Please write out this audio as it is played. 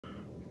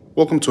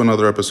Welcome to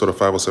another episode of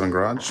 507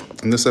 Garage.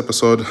 In this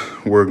episode,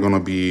 we're going to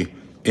be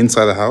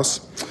inside the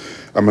house.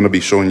 I'm going to be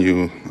showing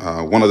you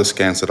one of the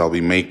scans that I'll be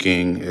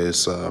making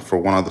is for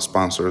one of the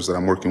sponsors that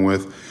I'm working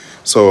with.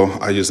 So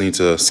I just need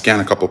to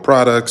scan a couple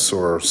products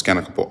or scan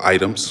a couple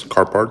items,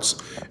 car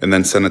parts, and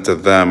then send it to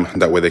them.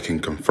 That way they can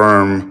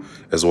confirm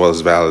as well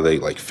as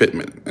validate like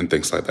fitment and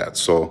things like that.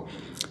 So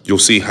you'll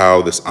see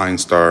how this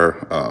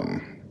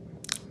Einstar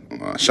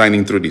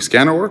Shining 3D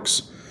scanner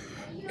works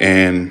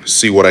and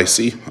see what I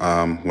see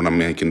when I'm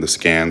making the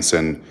scans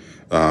and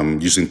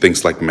using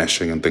things like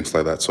meshing and things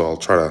like that. So I'll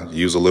try to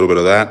use a little bit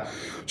of that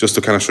just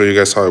to kind of show you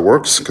guys how it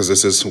works, because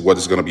this is what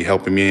is going to be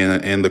helping me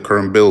in the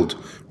current build.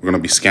 We're going to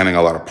be scanning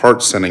a lot of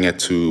parts, sending it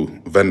to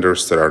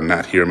vendors that are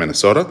not here in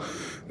Minnesota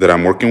that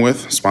I'm working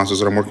with,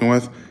 sponsors that I'm working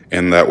with,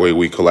 and that way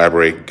we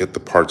collaborate, get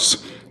the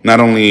parts not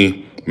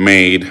only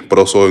made, but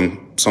also in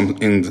some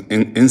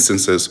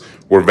instances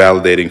we're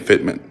validating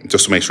fitment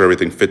just to make sure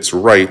everything fits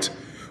right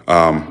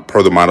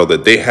per the model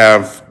that they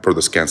have, per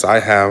the scans I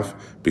have,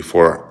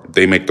 before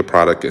they make the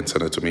product and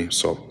send it to me.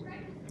 So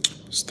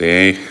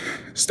stay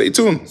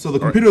tuned. So the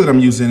computer that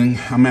I'm using,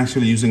 I'm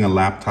actually using a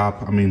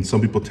laptop. I mean,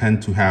 some people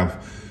tend to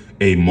have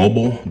a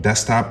mobile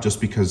desktop just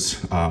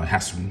because it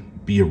has to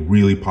be a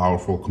really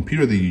powerful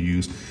computer that you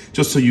use,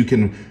 just so you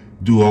can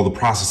do all the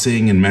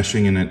processing and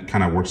meshing, and it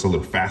kind of works a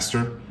little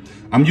faster.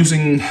 I'm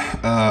using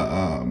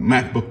a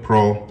MacBook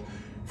Pro,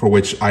 for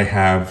which I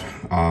have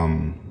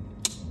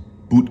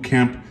Boot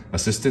Camp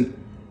Assistant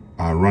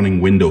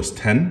running Windows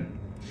 10.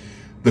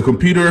 The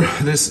computer,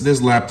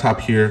 this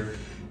laptop here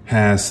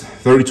has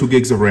 32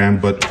 gigs of RAM,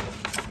 but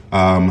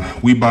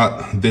we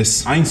bought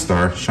this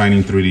Einstar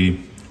Shining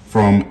 3D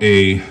from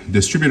a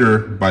distributor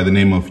by the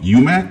name of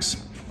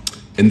Umax,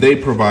 and they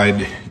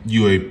provide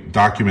you a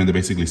document that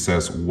basically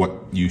says what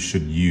you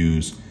should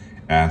use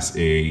as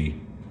a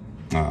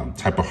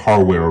type of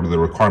hardware or the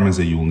requirements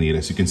that you will need.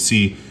 As you can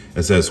see,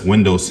 it says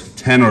Windows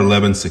 10 or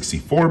 11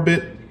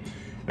 64-bit.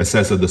 It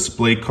says a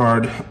display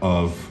card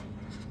of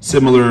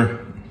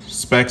similar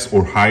specs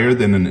or higher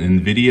than an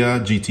NVIDIA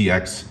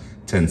GTX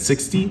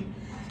 1060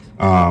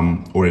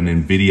 or an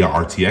NVIDIA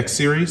RTX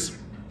series.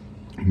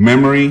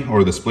 Memory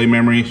or display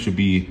memory should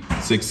be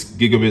 6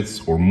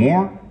 gigabits or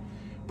more.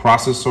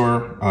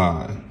 Processor,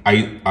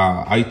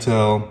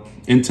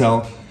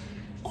 Intel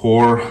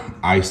Core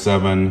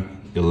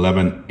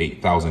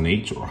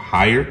i7-11800H or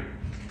higher.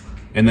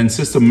 And then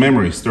system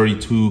memory is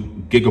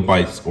 32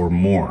 gigabytes or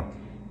more.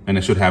 And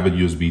it should have a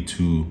USB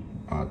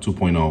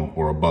 2.0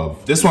 or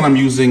above. This one I'm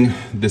using,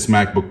 this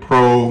MacBook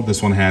Pro,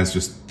 this one has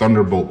just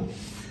Thunderbolt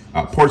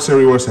ports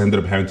everywhere, so I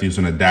ended up having to use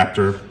an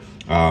adapter.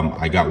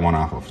 I got one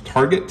off of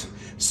Target,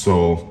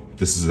 so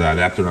this is the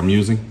adapter I'm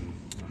using.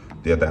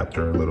 The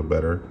adapter a little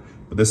better.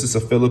 But this is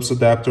a Philips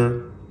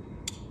adapter,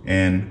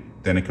 and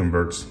then it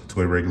converts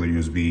to a regular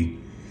USB.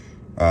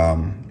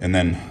 And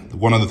then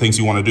one of the things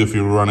you want to do if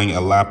you're running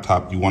a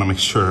laptop, you want to make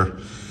sure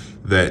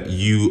that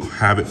you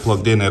have it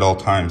plugged in at all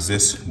times.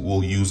 This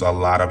will use a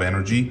lot of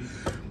energy.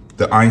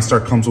 The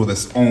Einstar comes with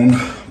its own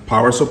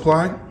power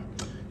supply,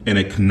 and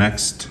it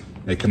connects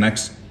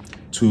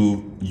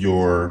to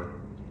your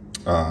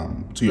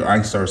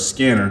Einstar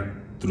scanner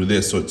through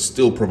this, so it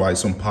still provides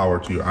some power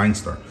to your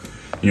Einstar.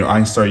 And your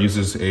Einstar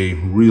uses a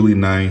really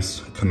nice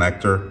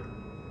connector.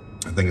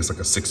 I think it's like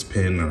a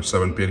 6-pin or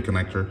 7-pin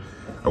connector.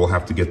 I will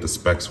have to get the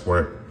specs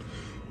for it.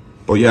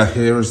 But yeah,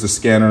 here's the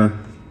scanner.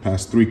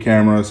 Has 3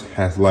 cameras,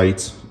 has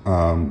lights,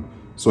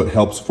 so it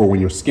helps for when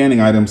you're scanning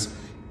items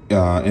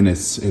and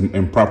it's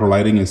in proper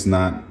lighting. It's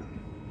not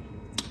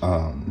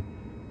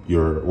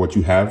what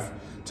you have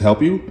to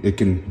help you. It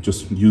can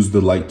just use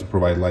the light to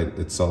provide light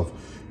itself.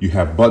 You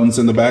have buttons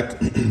in the back.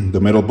 The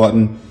middle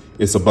button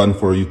is a button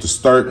for you to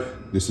start.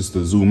 This is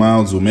to zoom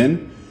out, zoom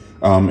in,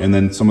 and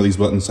then some of these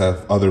buttons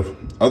have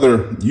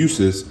other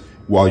uses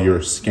while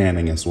you're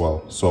scanning as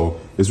well. So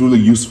it's really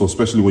useful,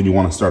 especially when you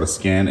want to start a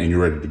scan and you're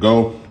ready to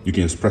go. You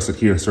can just press it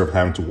here instead of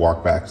having to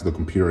walk back to the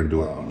computer and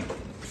do it.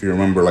 If you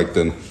remember, like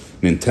the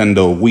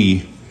Nintendo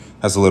Wii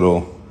has a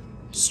little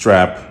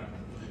strap.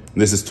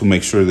 This is to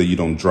make sure that you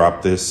don't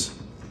drop this,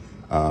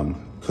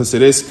 because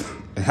it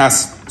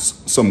has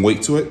some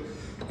weight to it,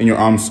 and your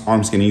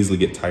arms can easily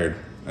get tired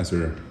as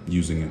you're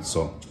using it.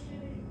 So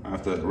I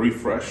have to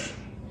refresh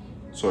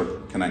so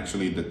it can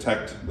actually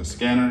detect the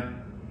scanner.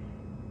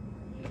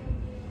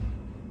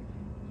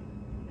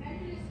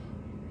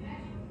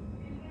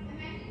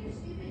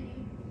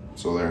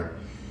 So there.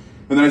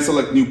 And then I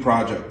select new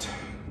project.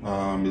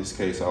 In this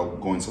case, I'll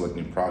go and select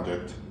new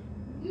project.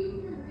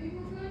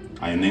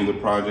 I name the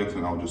project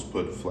and I'll just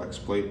put flex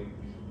plate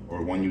or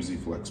 1UZ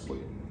flex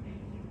plate.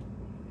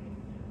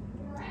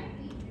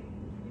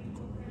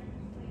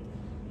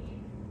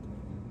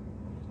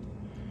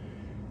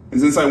 And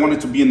since I want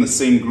it to be in the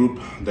same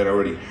group that I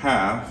already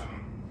have,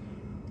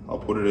 I'll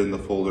put it in the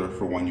folder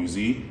for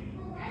 1UZ.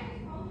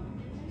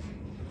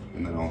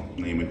 And then I'll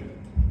name it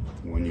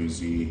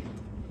 1UZ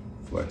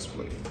flex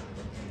plate.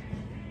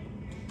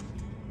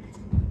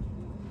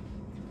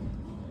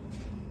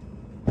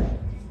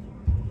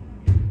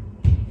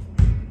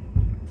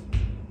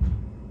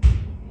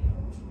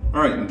 All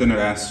right, and then it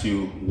asks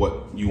you what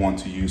you want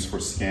to use for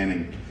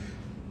scanning.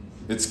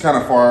 It's kind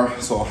of far,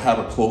 so I'll have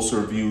a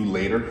closer view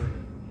later,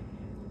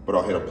 but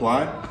I'll hit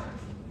apply.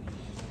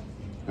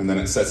 And then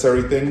it sets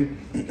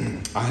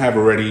everything. I have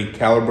already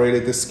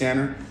calibrated this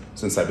scanner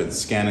since I've been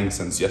scanning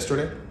since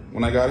yesterday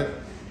when I got it.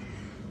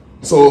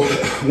 So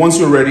once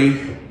you're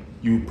ready,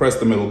 you press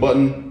the middle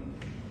button.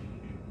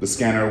 The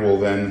scanner will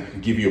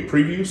then give you a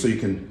preview so you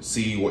can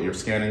see what you're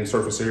scanning,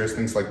 surface areas,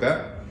 things like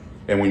that.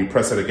 And when you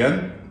press it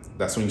again,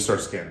 that's when you start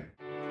scanning.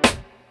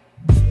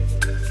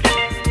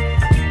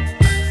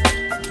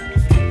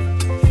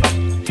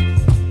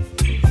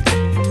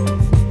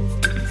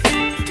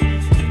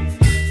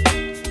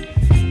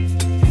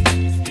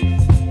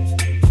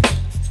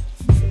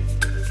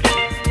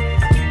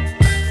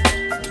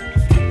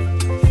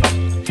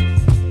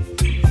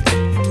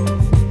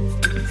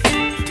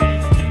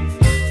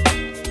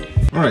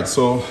 All right,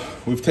 so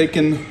we've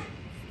taken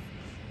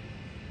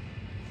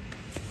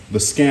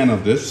the scan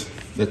of this.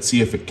 Let's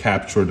see if it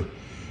captured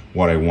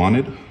what I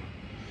wanted.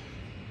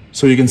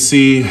 So you can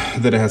see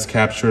that it has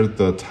captured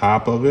the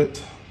top of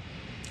it.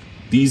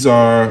 These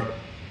are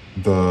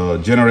the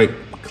generate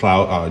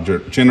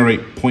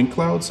point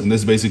clouds, and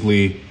this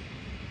basically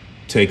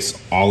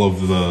takes all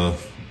of the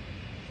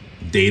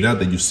data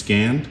that you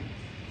scanned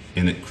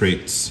and it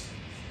creates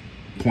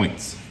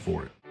points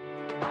for it.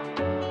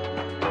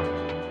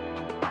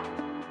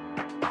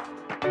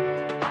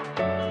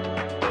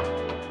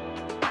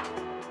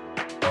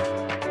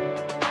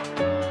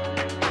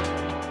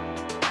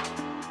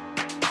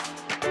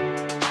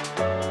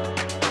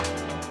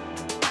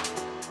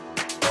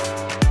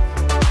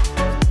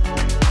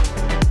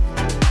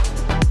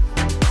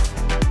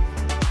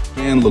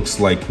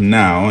 Looks like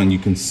now, and you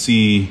can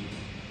see,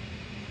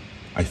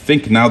 I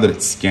think now that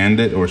it scanned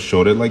it or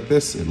showed it like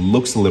this, it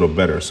looks a little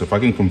better. So if I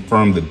can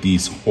confirm that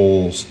these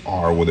holes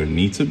are where they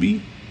need to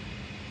be,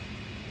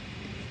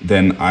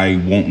 then I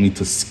won't need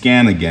to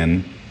scan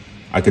again.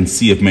 I can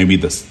see if maybe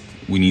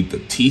we need the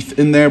teeth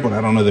in there, but I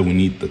don't know that we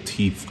need the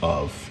teeth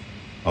of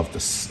the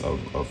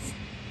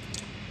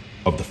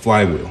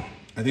flywheel.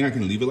 I think I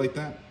can leave it like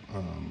that,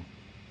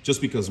 just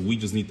because we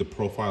just need the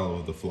profile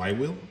of the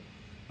flywheel.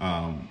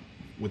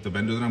 With the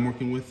vendor that I'm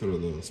working with, or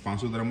the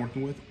sponsor that I'm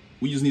working with,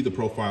 we just need the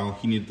profile.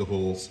 He needed the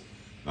holes,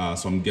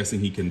 so I'm guessing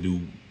he can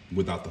do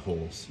without the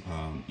holes,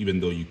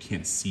 even though you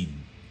can't see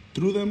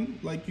through them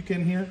like you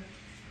can here.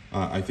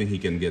 I think he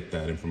can get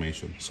that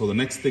information. So the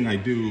next thing I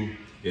do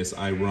is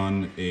I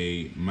run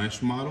a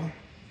mesh model,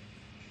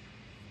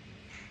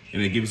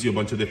 and it gives you a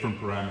bunch of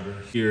different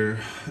parameters. Here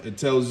it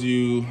tells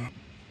you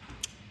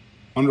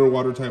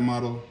underwater type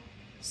model,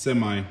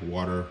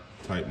 semi-water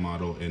type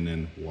model, and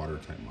then water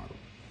type model.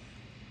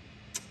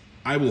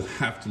 I will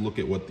have to look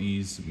at what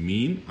these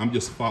mean. I'm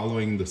just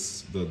following the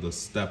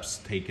steps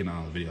taken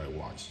out of the video I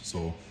watched.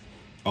 So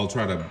I'll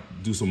try to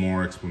do some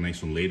more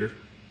explanation later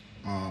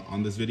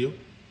on this video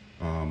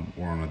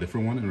or on a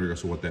different one in regards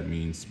to what that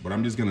means. But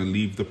I'm just gonna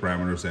leave the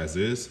parameters as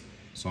is.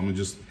 So I'm gonna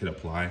just hit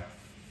apply.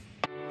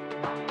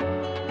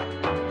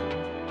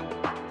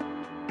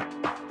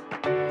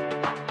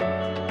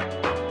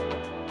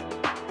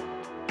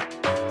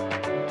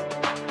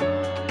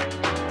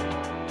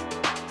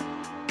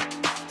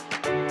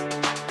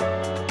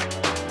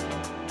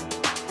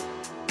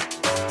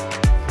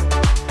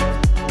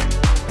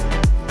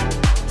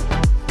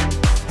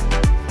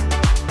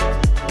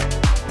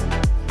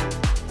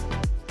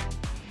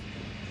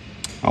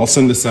 I'll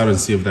send this out and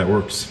see if that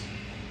works.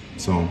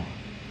 So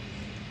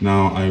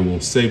now I will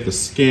save the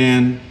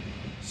scan,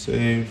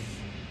 save.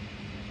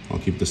 I'll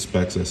keep the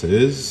specs as it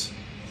is.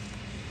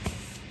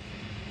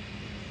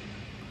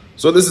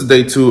 So this is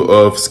day 2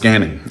 of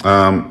scanning.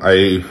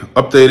 I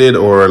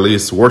updated, or at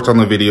least worked on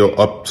the video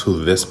up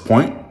to this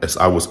point as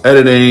I was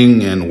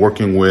editing and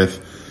working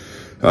with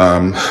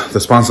the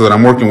sponsor that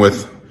I'm working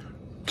with.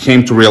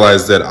 Came to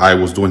realize that I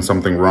was doing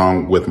something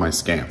wrong with my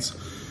scans.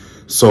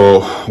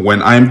 So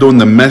when I'm doing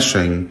the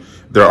meshing,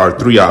 there are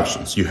 3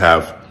 options. You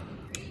have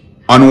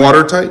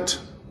unwatertight,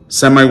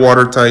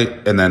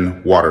 semi-watertight, and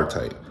then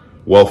watertight.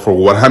 Well, for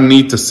what I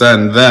need to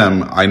send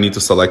them, I need to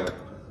select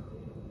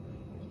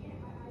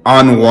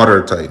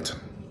unwatertight.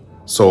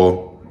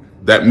 So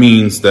that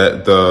means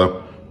that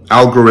the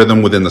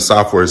algorithm within the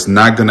software is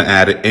not going to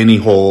add any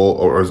hole,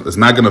 or is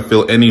not going to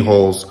fill any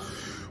holes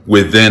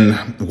within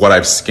what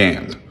I've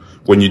scanned.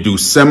 When you do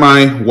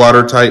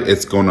semi-watertight,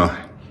 it's going to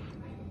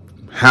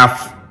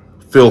half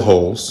fill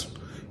holes,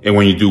 and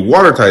when you do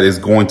watertight, it's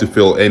going to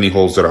fill any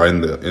holes that are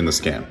in the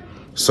scan.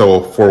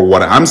 So for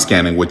what I'm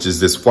scanning, which is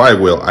this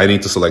flywheel, I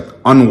need to select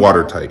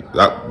unwatertight.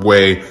 That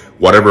way,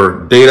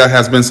 whatever data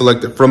has been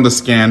selected from the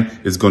scan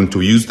is going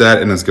to use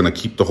that, and it's going to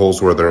keep the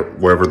holes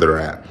wherever they're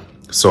at.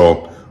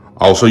 So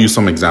I'll show you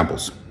some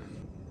examples.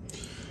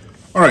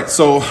 All right,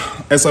 so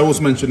as I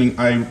was mentioning,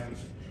 I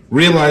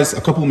realized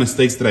a couple of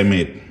mistakes that I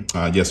made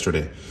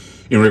yesterday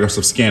in regards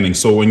of scanning.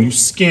 So when you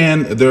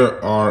scan,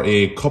 there are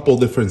a couple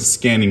different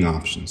scanning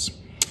options.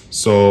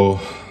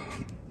 So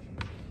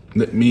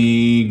let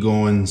me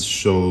go and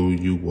show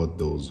you what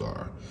those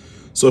are.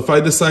 So if I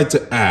decide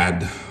to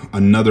add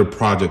another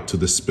project to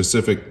the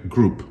specific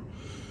group,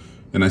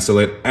 and I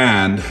select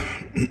add,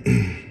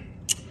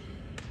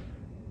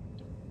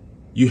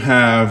 you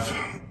have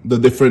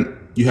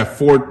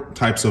four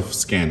types of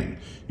scanning.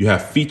 You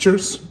have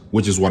features,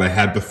 which is what I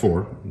had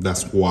before.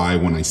 That's why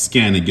when I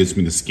scan, it gives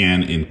me the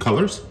scan in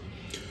colors.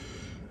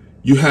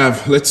 You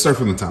have, let's start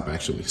from the top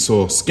actually.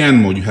 So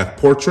scan mode, you have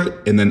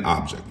portrait and then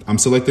object. I'm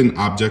selecting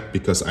object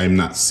because I'm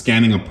not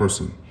scanning a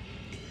person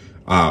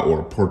or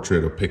a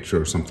portrait or picture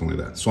or something like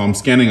that. So I'm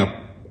scanning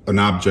an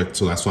object,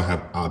 so that's why I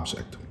have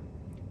object.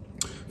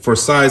 For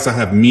size, I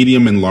have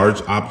medium and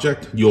large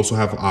object. You also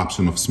have an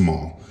option of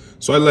small.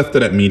 So I left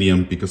it at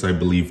medium because I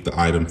believe the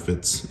item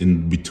fits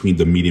in between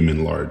the medium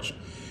and large.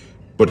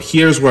 But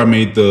here's where I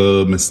made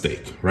the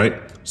mistake, right?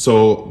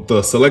 So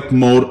the select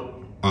mode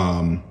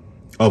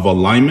of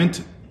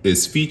alignment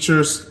is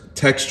features,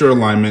 texture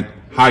alignment,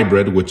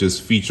 hybrid, which is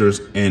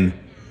features and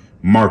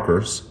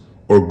markers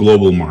or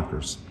global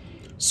markers.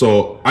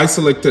 So I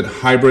selected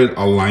hybrid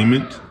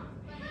alignment,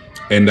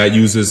 and that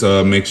uses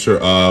a mixture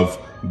of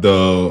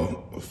the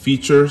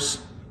features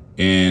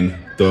and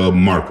the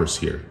markers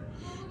here.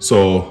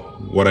 So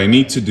what I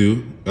need to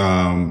do,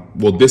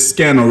 well, this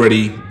scan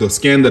already, the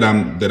scan that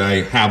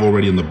I have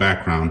already in the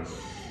background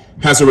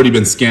has already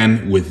been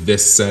scanned with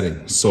this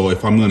setting. So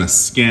if I'm gonna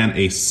scan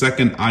a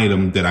second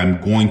item that I'm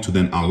going to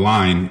then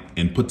align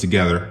and put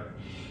together,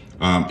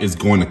 is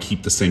going to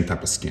keep the same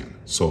type of scan.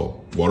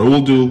 So what I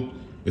will do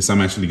is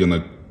I'm actually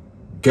gonna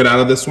get out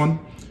of this one.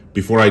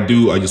 Before I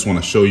do, I just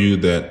wanna show you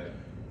that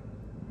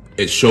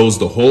it shows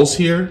the holes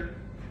here,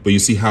 but you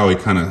see how it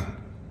kind of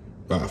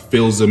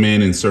fills them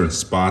in certain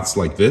spots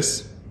like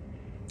this.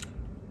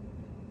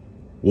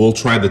 We'll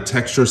try the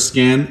texture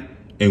scan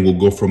and we'll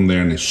go from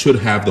there, and it should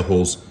have the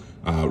holes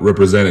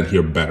represented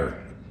here better.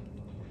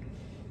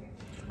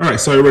 All right,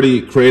 so I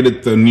already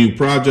created the new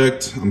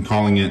project. I'm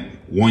calling it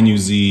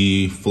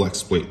 1UZ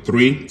Flex Plate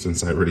 3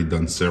 since I've already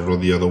done several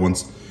of the other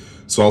ones.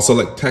 So I'll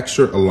select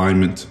texture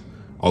alignment.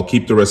 I'll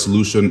keep the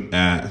resolution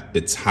at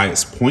its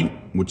highest point,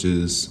 which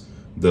is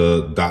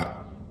the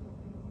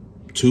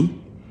 .2.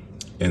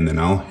 And then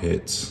I'll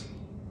hit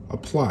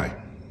apply.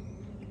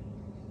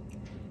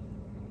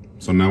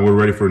 So now we're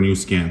ready for a new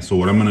scan. So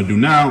what I'm gonna do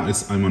now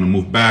is I'm gonna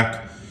move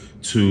back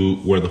to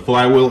where the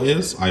flywheel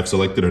is. I've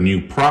selected a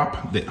new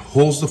prop that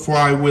holds the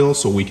flywheel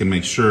so we can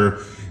make sure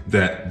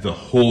that the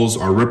holes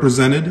are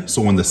represented.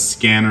 So when the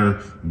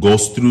scanner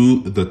goes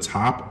through the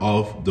top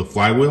of the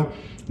flywheel,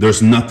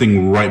 there's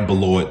nothing right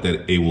below it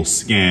that it will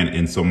scan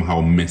and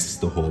somehow miss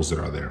the holes that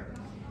are there.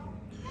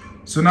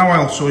 So now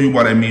I'll show you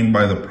what I mean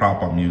by the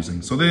prop I'm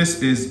using. So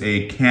this is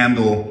a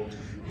candle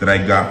that I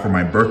got for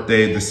my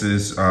birthday. This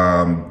is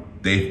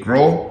Dave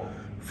Grohl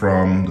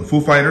from the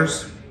Foo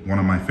Fighters, one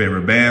of my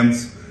favorite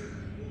bands.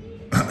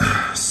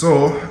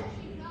 So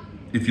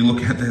if you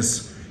look at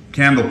this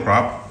candle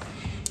prop,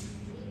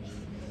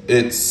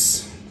 it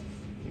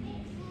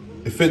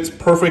fits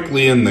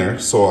perfectly in there.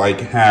 So I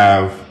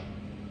have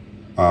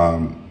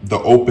the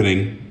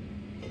opening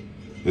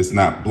is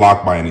not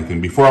blocked by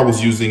anything. Before I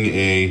was using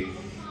a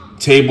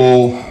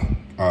table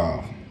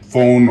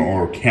phone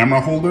or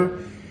camera holder,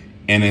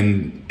 and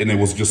it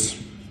was just,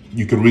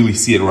 you could really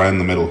see it right in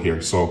the middle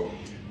here. So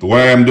the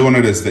way I'm doing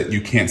it is that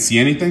you can't see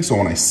anything. So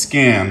when I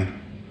scan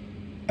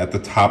at the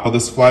top of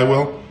this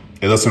flywheel,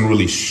 it doesn't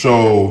really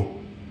show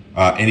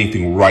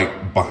anything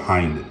right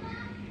behind it.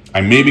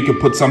 I maybe could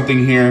put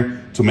something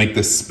here to make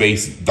this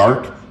space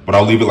dark, but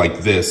I'll leave it like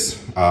this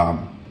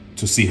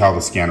to see how the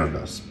scanner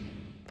does.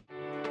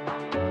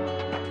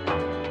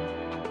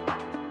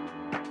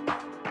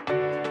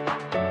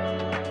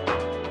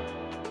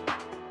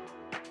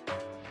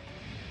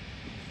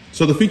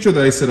 So the feature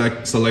that I said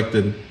I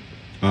selected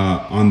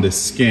on this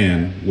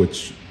scan,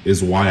 which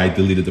is why I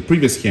deleted the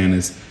previous scan,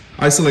 is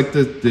I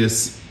selected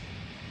this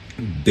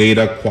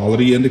data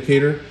quality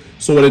indicator.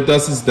 So what it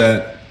does is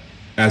that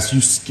as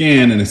you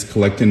scan and it's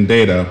collecting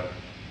data,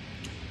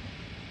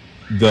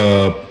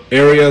 the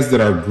areas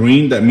that are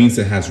green, that means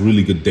it has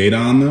really good data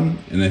on them.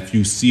 And if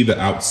you see the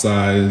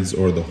outsides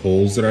or the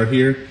holes that are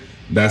here,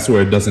 that's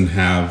where it doesn't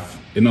have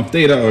enough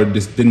data or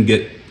just didn't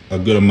get a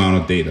good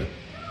amount of data.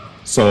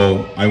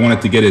 So I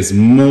wanted to get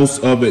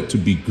most of it to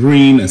be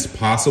green as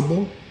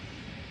possible.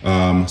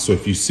 So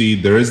if you see,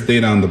 there is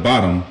data on the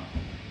bottom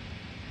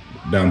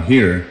down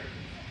here,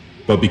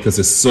 but because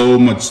it's so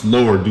much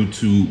lower due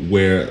to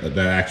where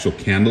the actual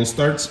candle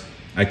starts,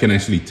 I can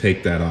actually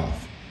take that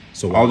off.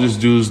 So I'll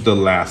just use the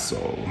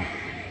lasso.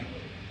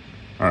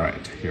 All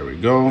right, here we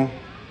go.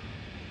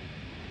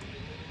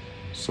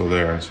 So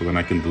there, so then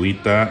I can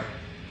delete that.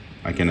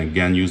 I can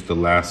again use the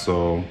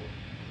lasso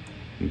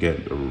and get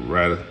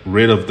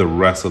rid of the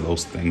rest of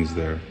those things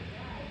there.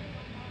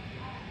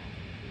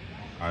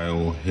 I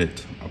will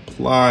hit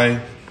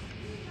apply.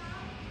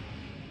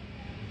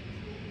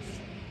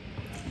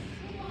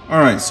 All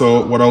right,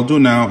 so what I'll do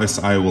now is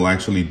I will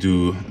actually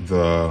do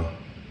the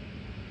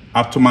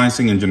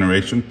optimizing and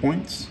generation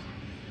points.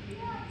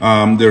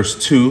 There's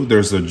two.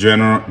 There's the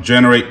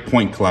generate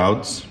point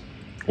clouds,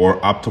 or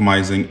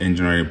optimizing and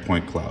generating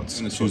point clouds.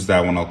 I'm gonna choose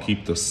that one. I'll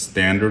keep the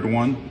standard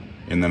one,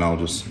 and then I'll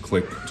just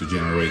click to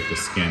generate the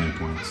scanning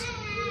points.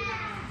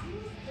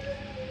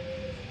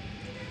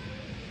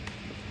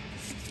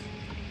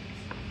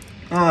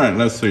 All right,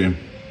 let's see.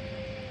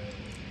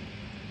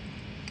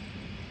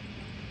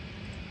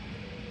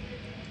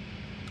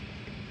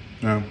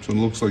 Yeah, so it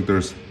looks like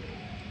there's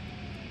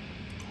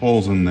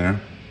holes in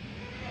there.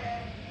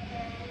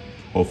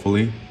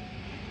 Hopefully,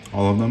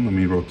 all of them. Let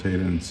me rotate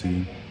it and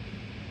see.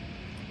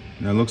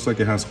 Yeah, it looks like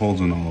it has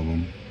holes in all of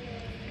them.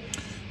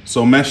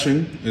 So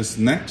meshing is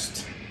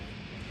next.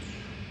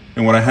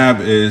 And what I have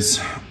is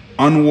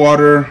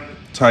unwater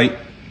tight,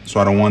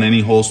 so I don't want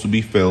any holes to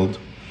be filled.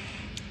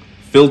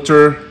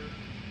 Filter,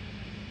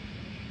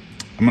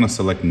 I'm gonna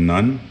select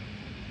none.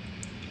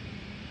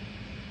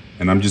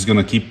 And I'm just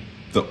gonna keep,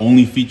 the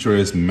only feature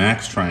is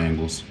max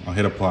triangles. I'll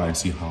hit apply and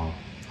see how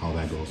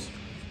that goes.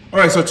 All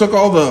right, so I took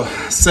all the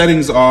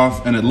settings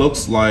off, and it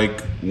looks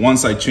like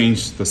once I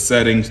change the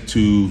settings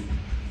to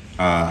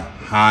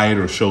hide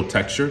or show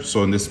texture.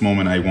 So in this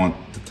moment, I want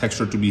the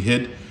texture to be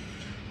hid,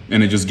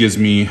 and it just gives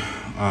me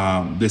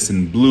this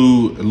in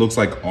blue. It looks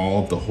like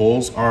all of the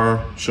holes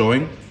are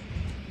showing.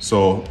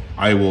 So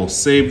I will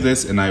save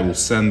this and I will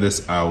send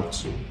this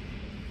out,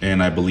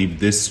 and I believe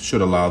this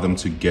should allow them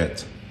to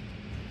get,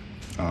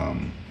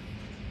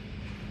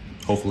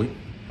 hopefully,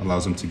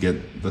 allows them to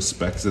get the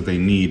specs that they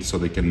need so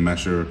they can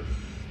measure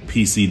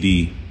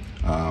PCD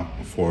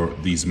for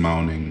these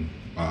mounting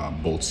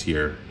bolts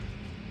here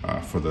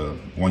for the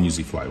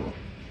 1UZ flywheel.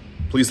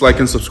 Please like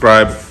and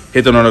subscribe,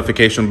 hit the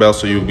notification bell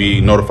so you'll be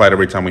notified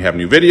every time we have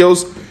new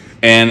videos.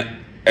 And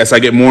as I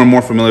get more and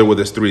more familiar with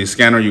this 3D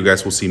scanner, you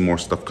guys will see more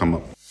stuff come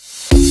up.